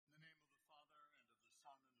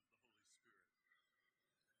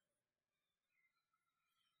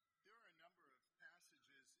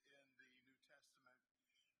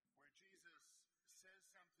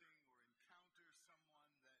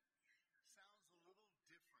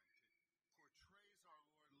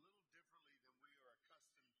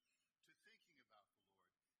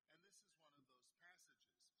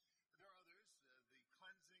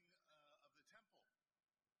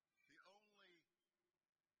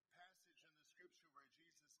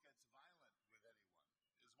violent with anyone is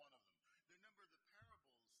one of them. There are a number of the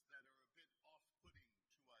parables that are a bit off-putting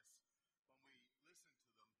to us when we listen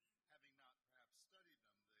to them, having not perhaps studied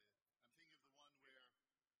them. I'm thinking of the one where there's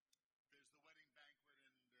the wedding banquet and the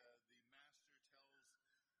master tells the servants,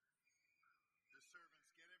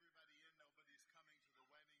 get everybody in, nobody's coming to the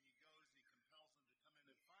wedding. He goes, he compels them to come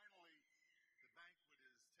in, and finally the banquet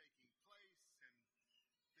is taking place, and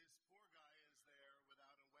this poor guy is there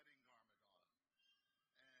without a wedding garment on.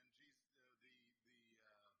 And Jesus,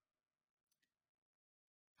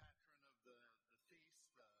 the patron of the feast,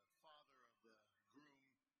 the father of the groom,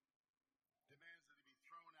 demands that he be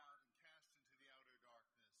thrown out and cast into the outer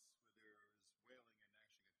darkness where there is wailing and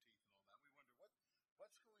gnashing of teeth and all that. We wonder,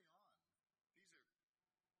 what's going on?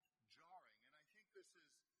 These are jarring, and I think this is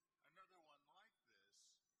another one like this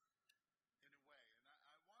in a way. And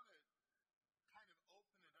I want to kind of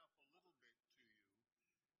open it up a little bit to you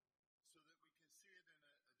so that we can see it in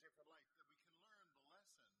a different light, that we can learn the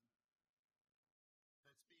lesson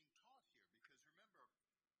that's being taught here. Because remember,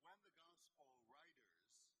 when the gospel writers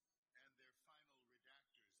and their final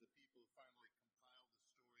redactors, the people who finally compile the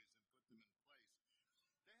stories and put them in place,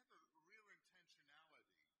 they have a real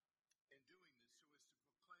intentionality in doing this so as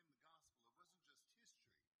to proclaim the gospel. It wasn't just history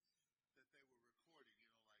that they were recording, like a court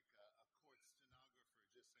stenographer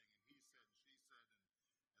just saying, and he said, and she said, and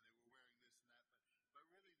they were wearing this and that. But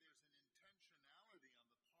really there's an intentionality on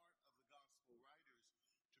the part of the gospel writers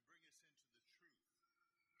to bring us into the truth,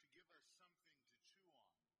 to give us something to chew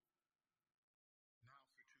on now for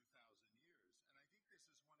 2,000 years. And I think this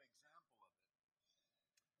is one example of it.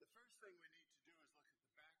 The first thing we need to do is look at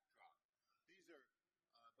the backdrop. These are,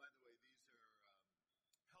 by the way, these are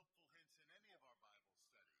helpful hints in any of our Bible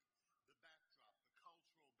study. The backdrop, the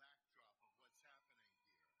cultural backdrop of what's happening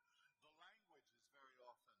here. The language is very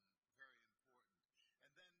often very important.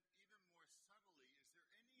 And then even more subtly, is there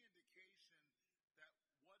any indication that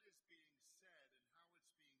what is being said and how it's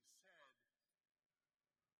being said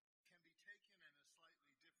can be taken in a slightly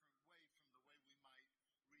different way from the way we might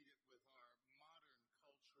read it with our modern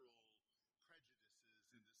cultural prejudices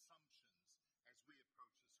and assumptions as we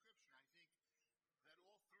approach the scripture? I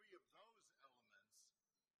think that all three of those elements,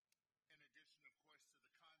 in addition, of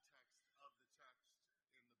course, to the context of the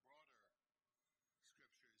text in the broader scriptures,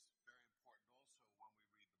 very important also when we read the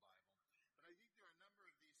Bible. But I think there are a number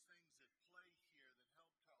of these things that play here that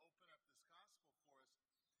help to open up this gospel for us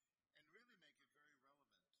and really make it very relevant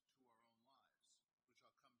to our own lives, which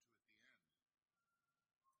I'll come to at the end.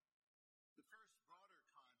 The first broader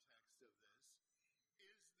context of this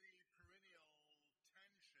is the perennial tension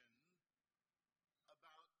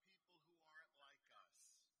about people who aren't like us,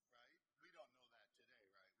 right? We don't know that today,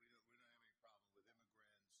 right? We don't have any problem with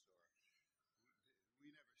immigrants, or we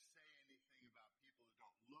never say anything about people who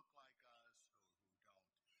don't look like us, who don't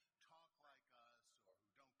talk like us, or who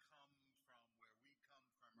don't come from where we come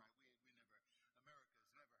from, right? America's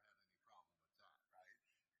never had any problem with that, right?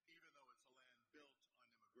 Even though it's a land built on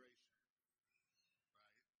immigration, right?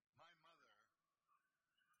 My mother grew up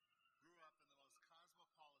in the most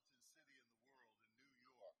cosmopolitan city in the world, in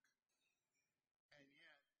New York, and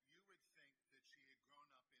yet you would think that she had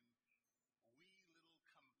grown up in wee little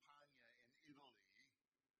Campania in Italy,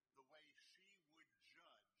 the way she would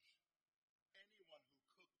judge anyone who cooked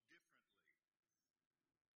differently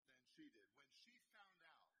than she did. When she found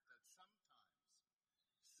out that sometimes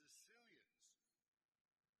Sicilians,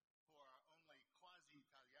 who are only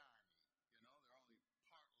quasi-Italiani, they're only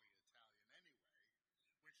partly Italian anyway,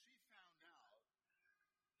 when she found out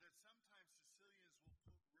that sometimes Sicilians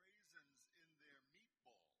will put raisins in their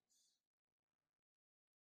meatballs,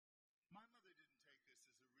 my mother didn't take this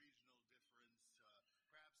as a regional difference, perhaps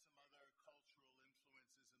some other cultural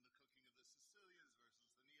influences in the cooking of the Sicilians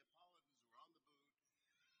versus the Neapolitans who were on the boot,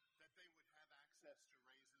 that they would have access to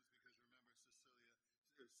raisins, because remember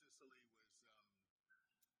Sicily was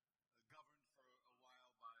governed for a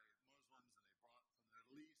while by Muslims, and they brought from the Middle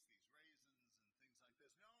East these raisins and things like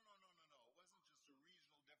this. No. It wasn't just a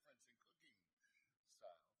regional difference in cooking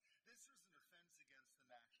style. This was an offense against the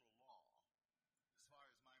natural law, as far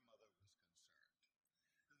as my mother was concerned.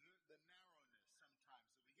 The narrowness sometimes that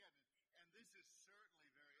we get, and this is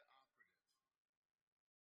certainly very operative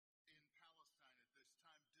in Palestine at this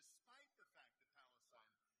time, despite the fact that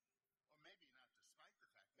Palestine, or maybe not despite the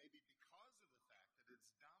fact, maybe because of the fact that it's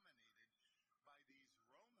dominated by these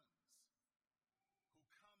Romans who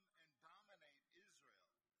come and dominate Israel,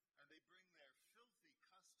 and they bring their filthy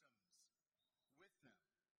customs with them.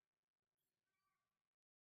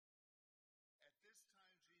 At this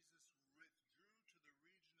time, Jesus withdrew to the region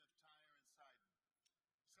of Tyre and Sidon.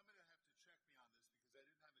 Somebody will have to check me on this, because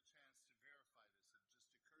I didn't have a chance to verify this. It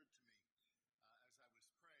just occurred to me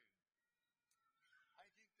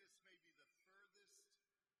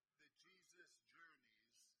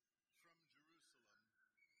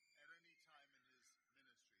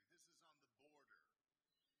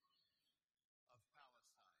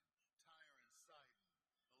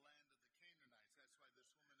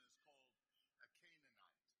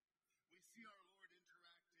see our Lord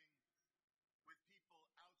interacting with people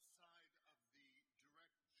outside of the direct Jewish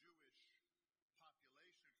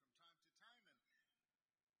population from time to time,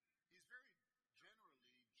 and he's very generally generous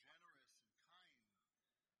and kind with the Samaritan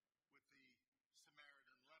lepers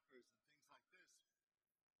and things like this.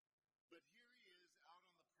 But here he is out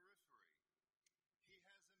on the periphery. He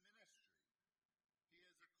has a ministry. He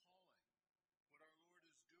has a calling. What our Lord is doing is to the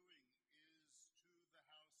house of Israel. The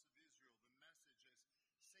message, as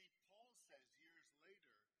St. Paul says years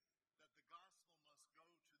later, that the gospel must go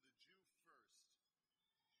to the Jew first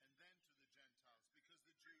and then to the Gentiles,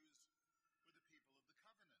 because the Jews were the people of the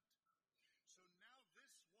covenant. So now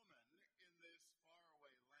this woman in this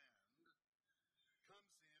faraway land comes to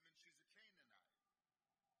him, and she's a Canaanite.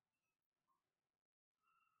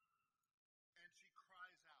 And she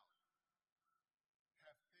cries out,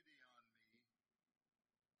 "Have pity on me,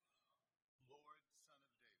 Lord, Son of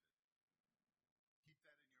David." Keep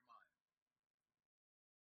that in your mind.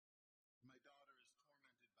 My daughter is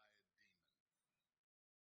tormented by a demon.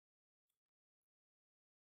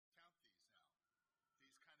 Count these now. These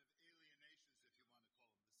kind of alienations, if you want to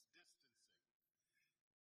call them, this distancing.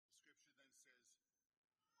 The scripture then says,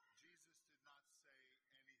 Jesus did not say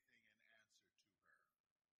anything in answer to her.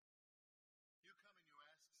 You come and you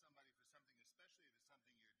ask somebody for something, especially if it's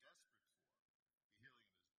something you're desperate for, the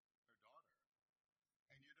healing of her daughter,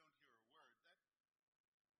 and you don't hear a word, that you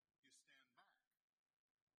stand back.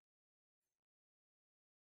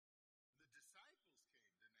 The disciples came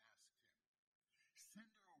and asked him, "Send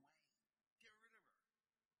her away. Get rid of her.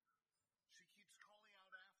 She keeps calling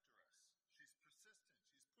out after us. She's persistent.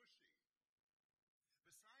 She's pushy."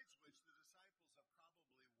 Besides which, the disciples are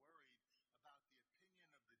probably worried about the opinion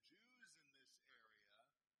of the Jews in this area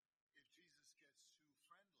if Jesus gets too friendly with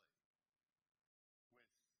one of these immigrants,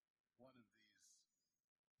 with these Canaanites.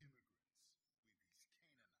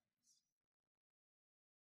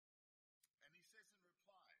 And he says in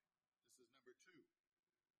reply, this is number 2,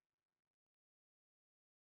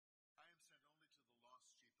 "I am sent only to the lost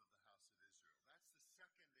sheep of the house of Israel." That's the second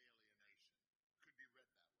alienation. Could be read that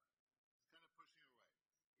way. He's kind of pushing her away.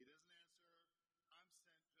 He doesn't answer her. "I'm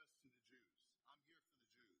sent just to the Jews. I'm here for the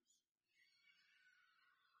Jews."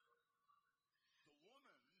 The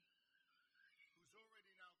woman, who's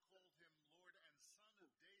already now called him Lord and Son of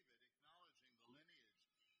David, acknowledging the lineage,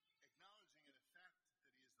 acknowledging in effect that he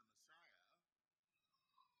is the Messiah,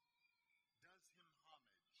 does him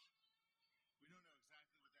homage. We don't know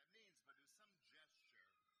exactly what that means, but it's some gesture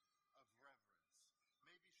of reverence.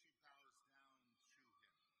 Maybe she bows down to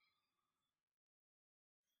him.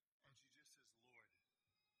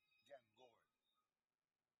 And she just says, "Lord,"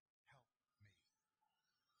 again, "Lord, help me."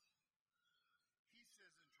 He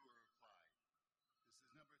says into her reply, this is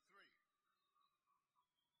number 3,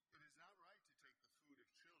 "It is not right to take the food of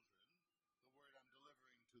children," the word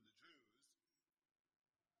I'm delivering to the Jews,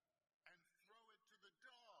 "and throw it to the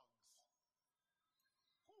dogs."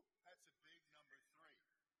 Whew, that's a big number 3.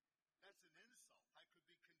 That's an insult. That could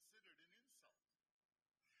be considered an insult.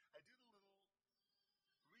 I did a little research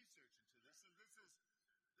into this, and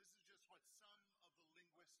this is just what some of the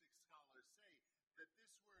linguistic scholars say, that this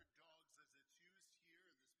word dogs, as it's used here,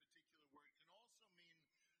 this particular word, can also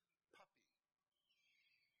mean puppy.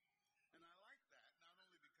 And I like that, not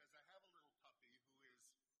only because I have a little puppy who is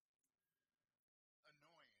annoying,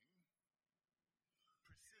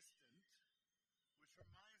 persistent, which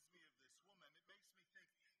reminds me of this woman. It makes me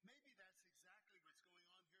think, maybe that's exactly what's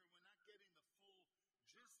going on here. We're not getting the full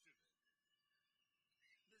gist of it.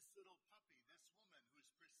 This little puppy, this woman who's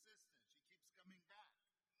persistent, she keeps coming back.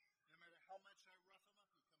 No matter how much I rough him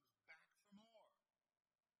up, he comes back for more.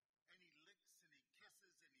 And he licks and he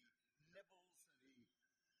kisses and he nibbles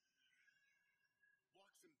and he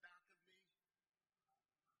walks in back of me.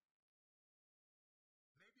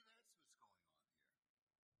 Maybe that's what's going on here.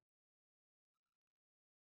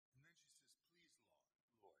 And then she says,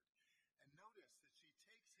 "Please, Lord." And notice that she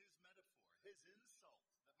takes his metaphor, his insult,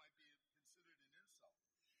 that might be considered an insult,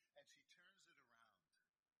 and she turns it around.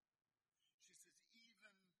 She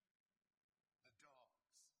says, "Even the dogs eat the scraps that fall from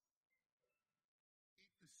their master's table." Not only is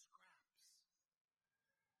this woman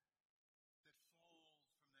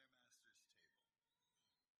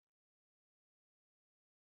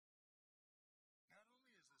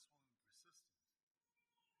persistent,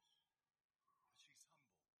 but she's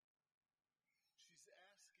humble. She's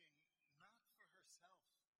asking not for herself,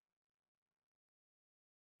 but for someone else.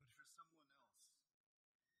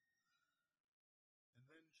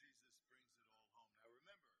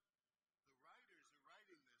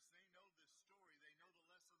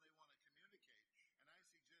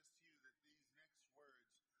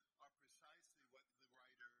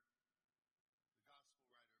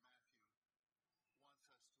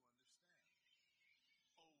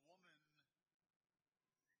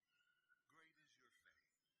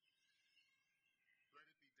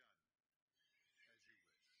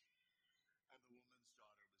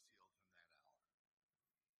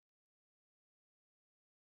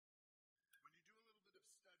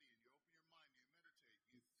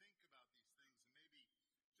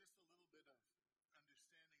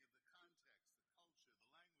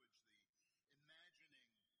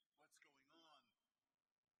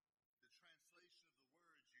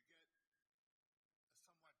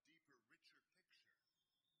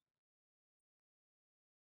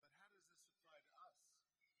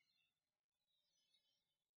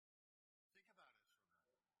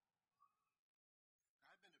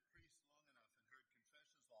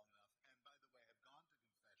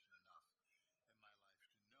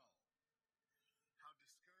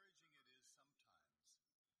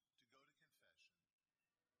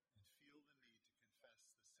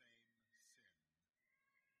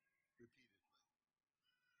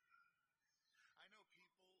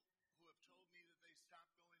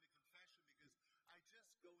 stop going to confession because I just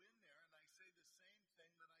go in there and I say the same thing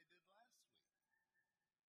that I did last week.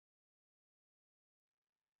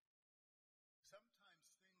 Sometimes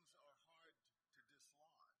things are hard to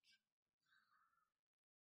dislodge.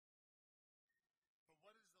 But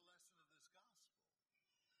what is the lesson of this gospel?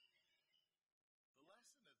 The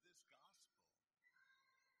lesson of this gospel is that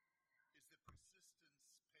persistence pays off.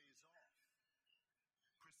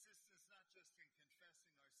 Persistence not just in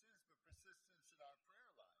confessing our sins, but persistence in our prayer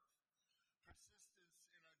life. Persistence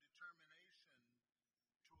in our determination to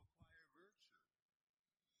acquire virtue.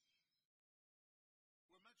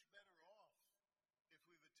 We're much better off if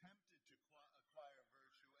we've attempted to acquire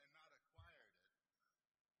virtue and not acquired it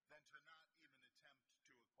than to not even attempt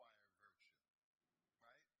to acquire virtue.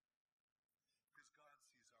 Right? Because God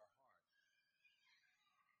sees our heart.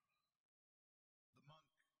 The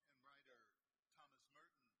monk and writer Thomas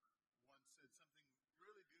Merton once said something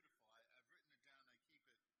really beautiful. I've written it down.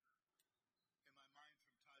 I keep it in my mind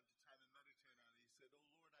from time to time and meditate on it. He said,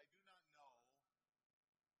 "Oh Lord, I do not know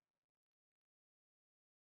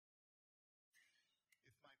if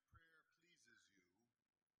my prayer pleases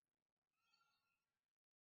you,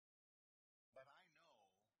 but I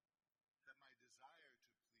know that my desire to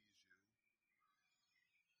please you pleases you."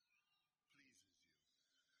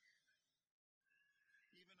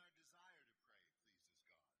 Even our desire to pray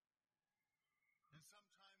pleases God. And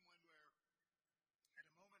sometimes